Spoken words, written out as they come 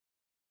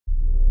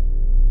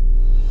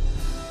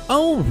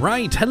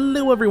Alright,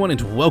 hello everyone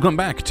and welcome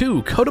back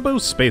to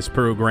Kottabos Space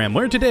Program,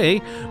 where today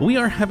we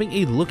are having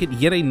a look at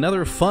yet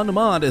another fun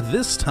mod,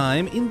 this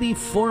time in the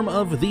form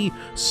of the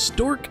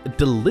Stork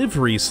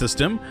Delivery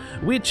System,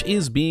 which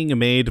is being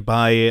made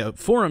by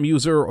forum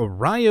user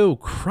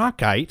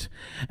RAIDCALL,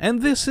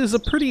 and this is a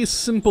pretty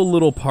simple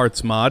little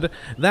parts mod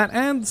that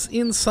adds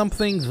in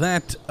something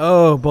that,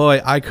 oh boy,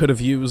 I could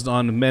have used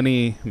on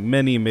many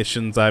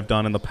missions I've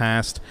done in the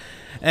past.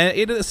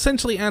 It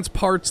essentially adds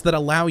parts that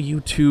allow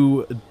you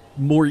to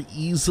more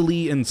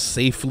easily and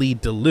safely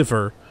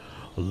deliver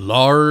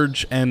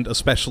large and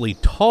especially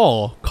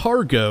tall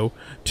cargo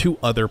to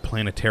other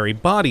planetary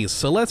bodies.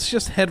 So let's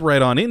just head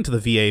right on into the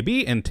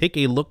VAB and take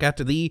a look at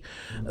the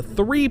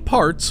 3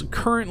 parts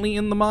currently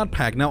in the mod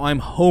pack. Now I'm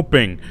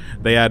hoping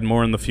they add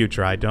more in the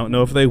future. I don't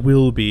know if they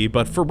will be,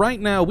 but for right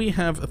now we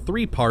have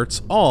 3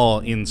 parts all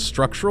in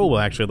structural. Well,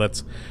 actually,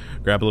 let's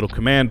grab a little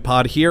command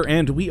pod here,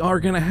 and we are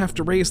gonna have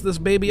to raise this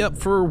baby up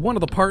for one of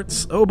the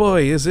parts. Oh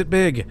boy, is it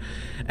big.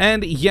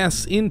 And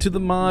yes, into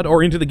the mod,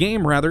 or into the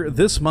game rather,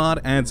 this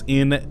mod adds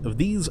in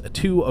these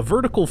 2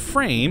 vertical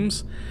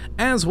frames,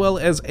 as well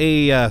as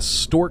a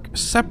Stork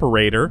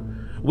separator,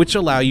 which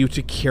allow you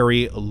to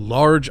carry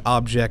large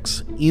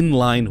objects in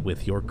line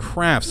with your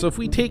craft. So if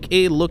we take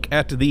a look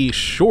at the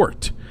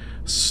short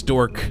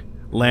Stork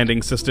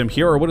landing system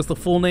here, or what is the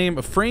full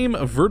name? Frame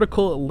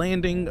Vertical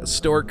Landing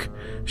Stork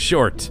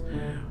Short.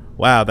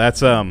 Wow,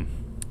 that's a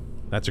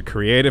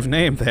creative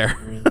name there.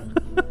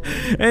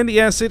 And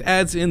yes, it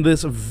adds in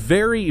this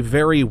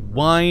very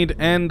wide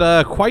and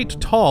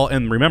quite tall,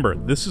 and remember,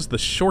 this is the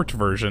short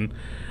version,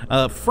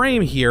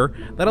 frame here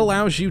that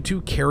allows you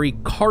to carry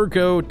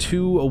cargo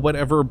to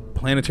whatever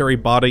planetary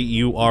body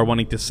you are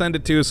wanting to send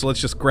it to. So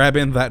let's just grab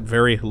in that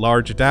very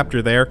large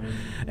adapter there.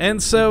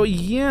 And so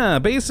yeah,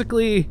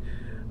 basically,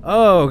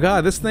 oh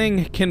god, this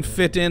thing can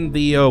fit in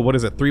the, what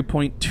is it,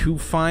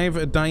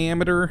 3.25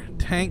 diameter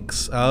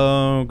tanks?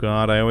 Oh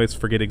god, I always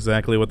forget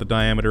exactly what the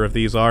diameter of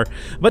these are.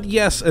 But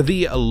yes,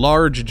 the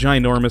large,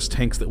 ginormous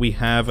tanks that we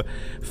have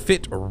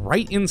fit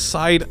right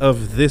inside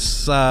of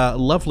this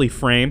lovely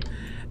frame.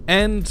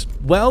 And,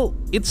 well,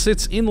 it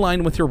sits in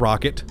line with your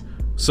rocket,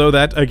 so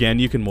that, again,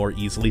 you can more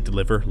easily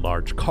deliver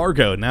large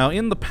cargo. Now,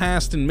 in the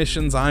past, in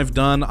missions I've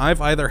done, I've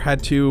either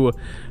had to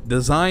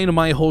design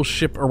my whole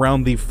ship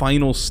around the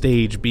final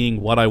stage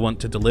being what I want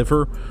to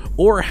deliver,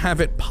 or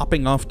have it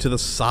popping off to the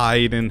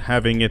side and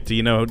having it,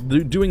 you know,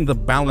 doing the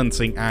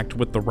balancing act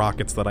with the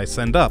rockets that I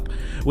send up.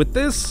 With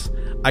this,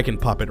 I can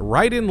pop it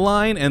right in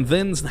line and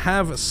then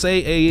have,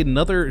 say,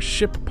 another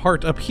ship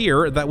part up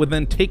here that would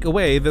then take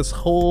away this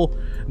whole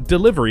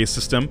delivery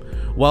system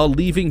while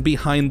leaving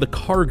behind the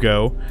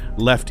cargo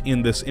left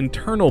in this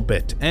internal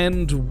bit.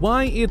 And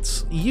why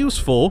it's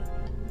useful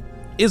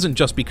isn't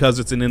just because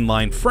it's an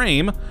inline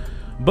frame,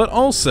 but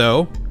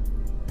also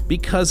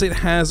because it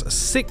has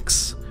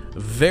 6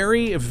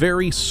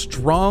 very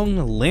strong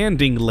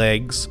landing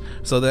legs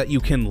so that you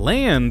can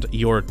land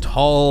your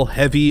tall,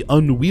 heavy,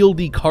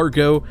 unwieldy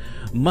cargo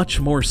much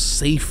more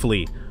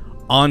safely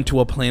onto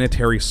a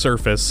planetary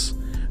surface,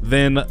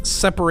 then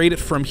separate it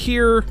from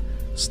here,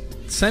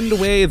 send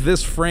away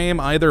this frame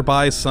either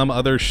by some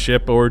other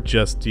ship or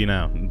just, you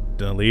know,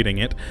 deleting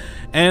it,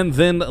 and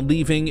then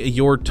leaving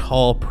your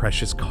tall,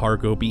 precious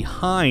cargo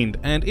behind.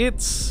 And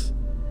it's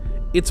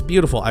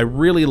beautiful. I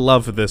really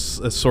love this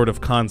sort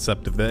of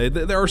concept of it.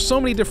 There are so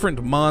many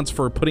different mods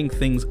for putting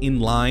things in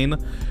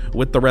line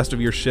with the rest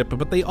of your ship,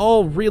 but they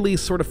all really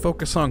sort of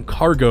focus on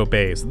cargo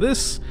bays.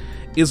 This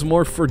is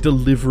more for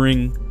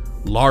delivering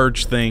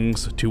large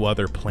things to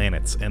other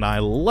planets, and I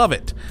love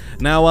it.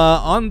 Now,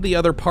 on the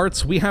other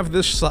parts, we have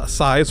this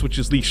size, which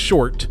is the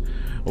short.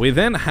 We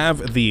then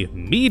have the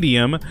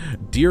medium.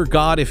 Dear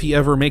God, if he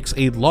ever makes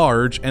a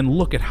large, and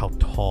look at how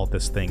tall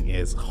this thing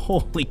is.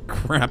 Holy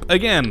crap.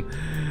 Again,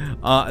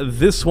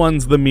 this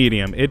one's the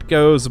medium. It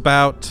goes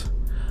about,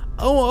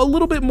 a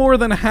little bit more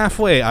than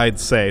halfway, I'd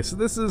say. So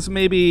this is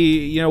maybe,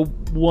 you know,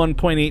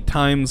 1.8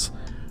 times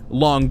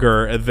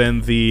longer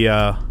than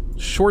the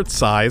short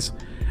size.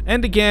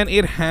 And again,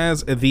 it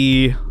has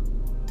the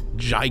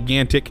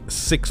gigantic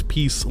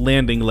 6-piece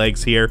landing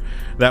legs here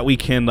that we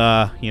can,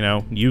 you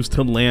know, use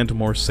to land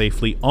more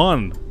safely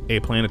on a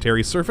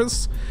planetary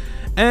surface.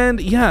 And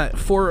yeah,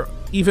 for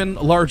even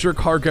larger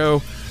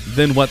cargo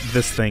than what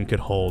this thing could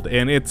hold.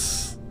 And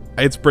it's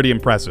pretty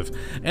impressive.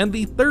 And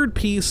the third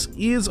piece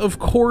is, of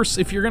course,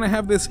 if you're going to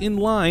have this in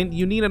line,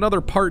 you need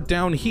another part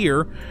down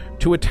here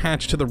to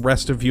attach to the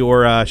rest of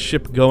your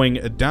ship going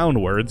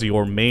downwards,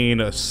 your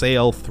main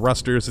sail,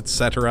 thrusters,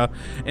 etc.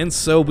 And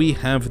so we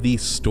have the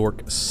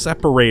Stork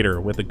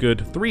separator with a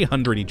good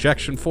 300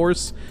 ejection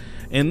force.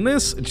 And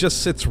this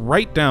just sits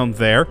right down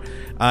there,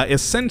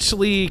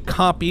 essentially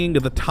copying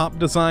the top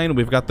design.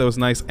 We've got those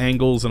nice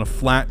angles and a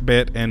flat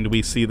bit, and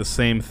we see the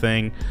same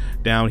thing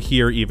down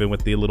here, even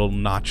with the little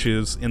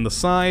notches in the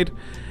side.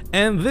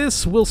 And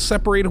this will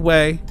separate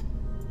away,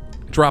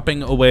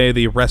 dropping away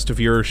the rest of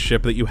your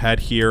ship that you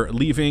had here,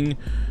 leaving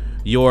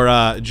your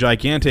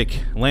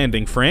gigantic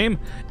landing frame,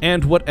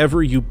 and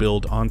whatever you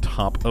build on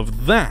top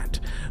of that.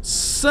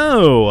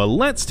 So,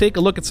 let's take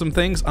a look at some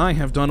things I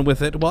have done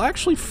with it. Well,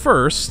 actually,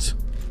 first,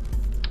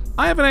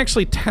 I haven't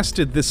actually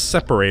tested this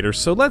separator,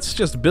 so let's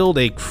just build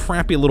a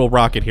crappy little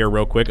rocket here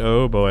real quick.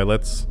 Oh boy,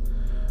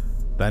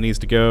 that needs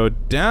to go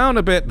down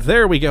a bit.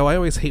 There we go. I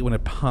always hate when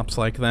it pops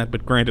like that,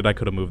 but granted, I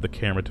could have moved the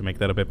camera to make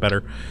that a bit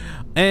better.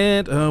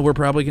 And we're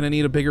probably going to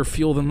need a bigger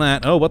fuel than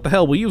that. Oh, what the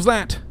hell? We'll use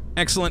that.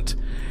 Excellent.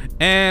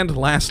 And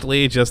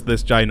lastly, just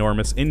this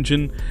ginormous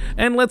engine.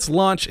 And let's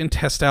launch and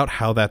test out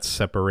how that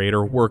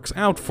separator works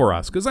out for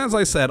us. Because as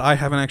I said, I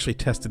haven't actually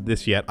tested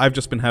this yet. I've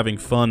just been having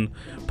fun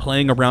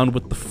playing around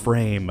with the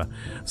frame.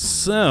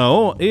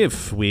 So,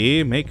 if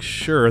we make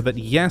sure that,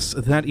 yes,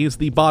 that is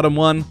the bottom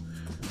one,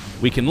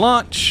 we can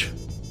launch.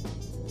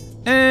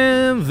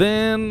 And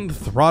then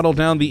throttle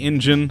down the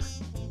engine.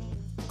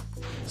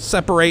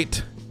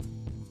 Separate.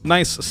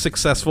 Nice,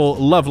 successful,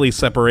 lovely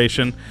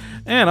separation.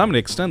 And I'm going to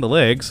extend the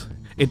legs.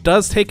 It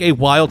does take a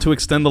while to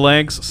extend the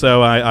legs,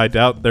 so I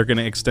doubt they're going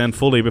to extend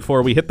fully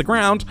before we hit the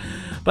ground.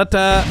 But,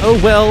 oh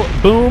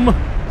well, boom.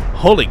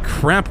 Holy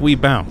crap, we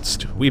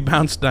bounced. We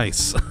bounced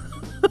nice.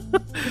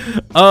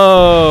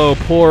 Oh,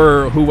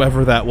 poor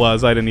whoever that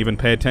was. I didn't even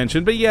pay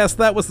attention. But yes,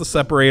 that was the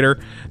separator.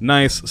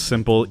 Nice,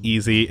 simple,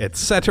 easy,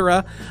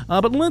 etc.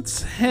 But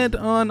let's head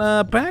on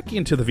back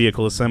into the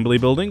vehicle assembly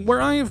building, where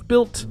I have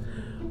built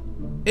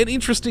an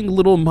interesting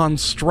little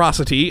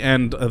monstrosity,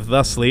 and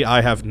thusly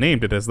I have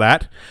named it as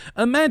that.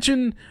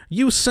 Imagine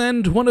you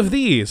send one of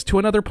these to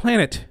another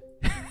planet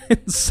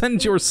and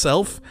send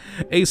yourself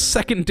a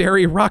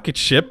secondary rocket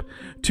ship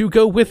to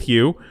go with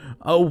you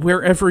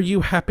wherever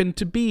you happen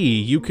to be.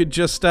 You could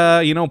just,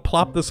 you know,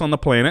 plop this on the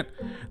planet,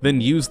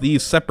 then use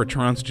these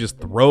Separatrons to just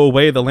throw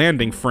away the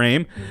landing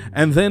frame,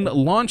 and then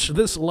launch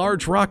this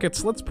large rocket.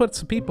 So let's put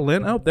some people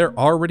in. Oh, there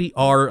already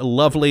are.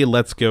 Lovely.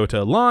 Let's go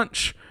to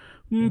launch.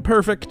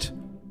 Perfect.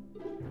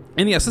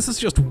 And yes, this is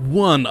just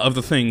one of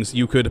the things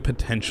you could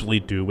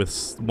potentially do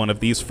with one of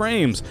these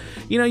frames.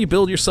 You know, you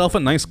build yourself a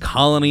nice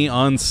colony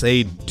on,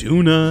 say,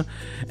 Duna,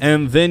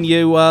 and then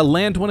you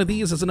land one of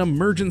these as an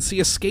emergency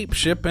escape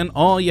ship, and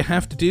all you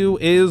have to do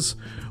is,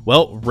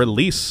 well,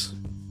 release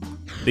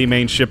the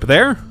main ship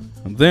there.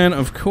 And then,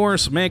 of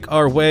course, make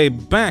our way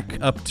back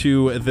up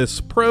to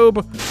this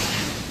probe,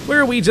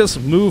 where we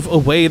just move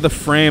away the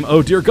frame.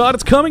 Oh, dear God,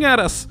 it's coming at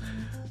us!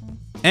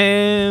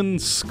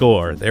 And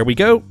score. There we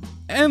go.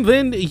 And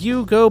then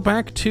you go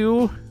back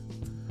to...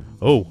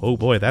 Oh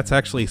boy, that's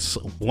actually...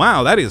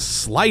 Wow, that is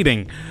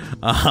sliding.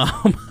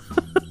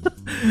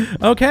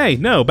 Okay,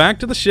 no, back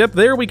to the ship.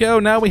 There we go.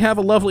 Now we have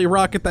a lovely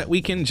rocket that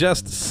we can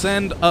just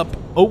send up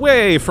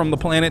away from the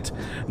planet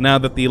now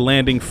that the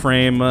landing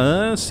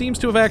frame seems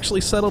to have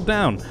actually settled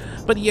down.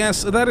 But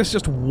yes, that is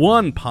just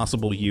one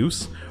possible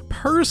use.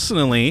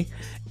 Personally,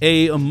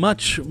 a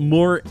much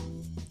more...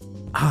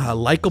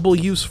 likable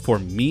use for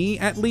me,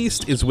 at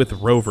least, is with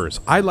rovers.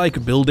 I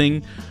like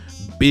building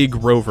big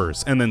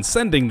rovers and then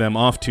sending them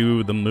off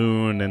to the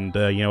moon and,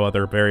 you know,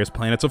 other various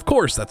planets. Of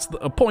course, that's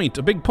a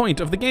big point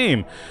of the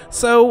game.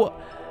 So,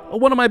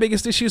 one of my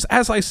biggest issues,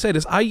 as I said,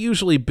 is I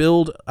usually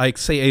build, like,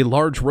 say, a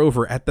large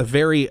rover at the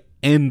very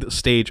end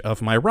stage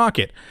of my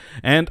rocket.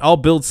 And I'll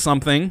build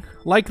something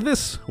like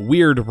this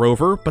weird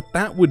rover, but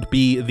that would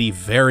be the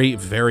very,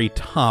 very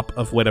top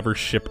of whatever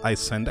ship I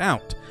send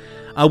out.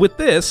 With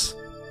this,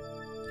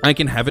 I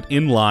can have it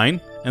in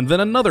line, and then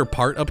another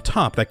part up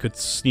top that could,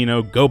 you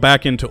know, go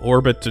back into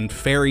orbit and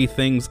ferry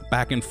things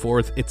back and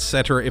forth,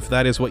 etc., if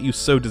that is what you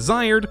so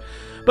desired.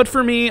 But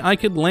for me, I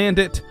could land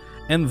it,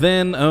 and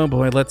then, oh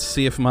boy, let's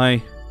see if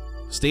my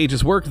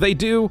stages work. They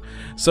do,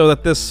 so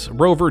that this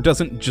rover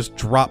doesn't just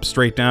drop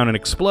straight down and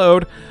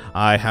explode.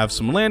 I have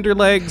some lander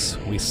legs.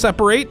 We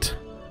separate.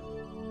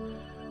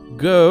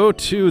 Go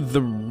to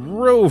the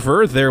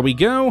rover. There we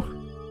go.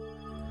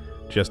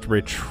 Just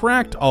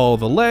retract all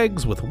the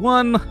legs with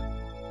one.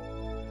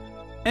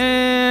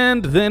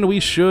 And then we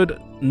should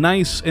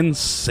nice and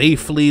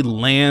safely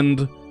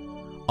land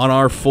on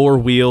our 4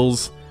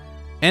 wheels.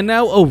 And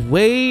now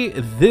away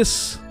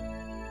this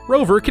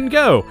rover can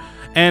go.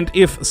 And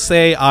if,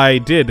 say, I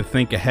did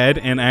think ahead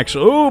and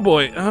actually... Oh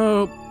boy,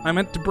 oh, I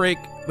meant to brake.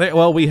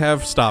 Well, we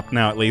have stopped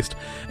now at least.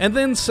 And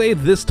then, say,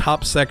 this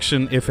top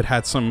section, if it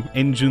had some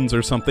engines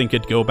or something,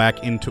 could go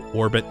back into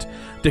orbit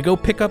to go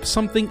pick up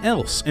something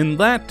else. And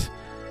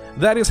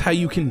that is how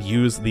you can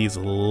use these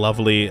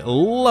lovely,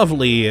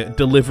 lovely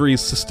delivery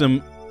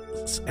system.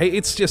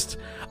 It's just,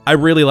 I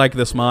really like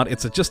this mod.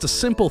 It's just a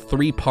simple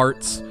 3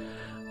 parts,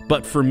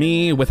 but for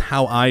me, with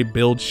how I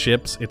build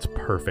ships, it's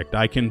perfect.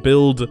 I can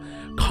build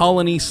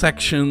colony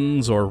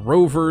sections or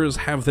rovers,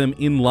 have them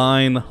in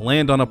line,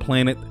 land on a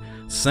planet,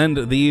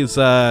 send these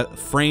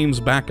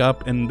frames back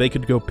up, and they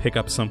could go pick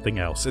up something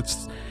else.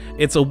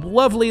 It's a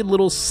lovely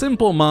little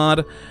simple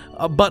mod,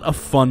 but a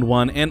fun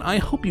one, and I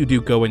hope you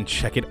do go and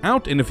check it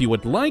out. And if you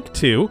would like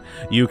to,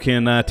 you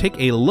can take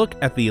a look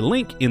at the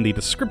link in the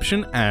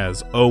description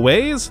as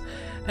always.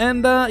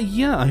 And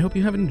yeah, I hope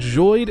you have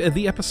enjoyed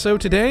the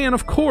episode today, and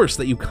of course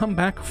that you come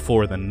back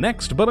for the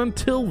next. But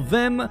until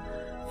then,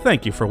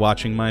 thank you for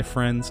watching, my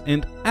friends,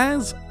 and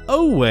as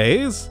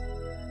always,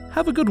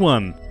 have a good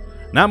one.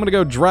 Now I'm going to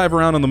go drive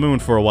around on the moon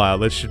for a while.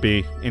 This should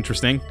be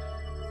interesting.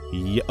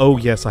 Oh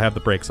yes, I have the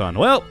brakes on.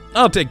 Well,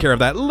 I'll take care of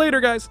that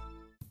later, guys.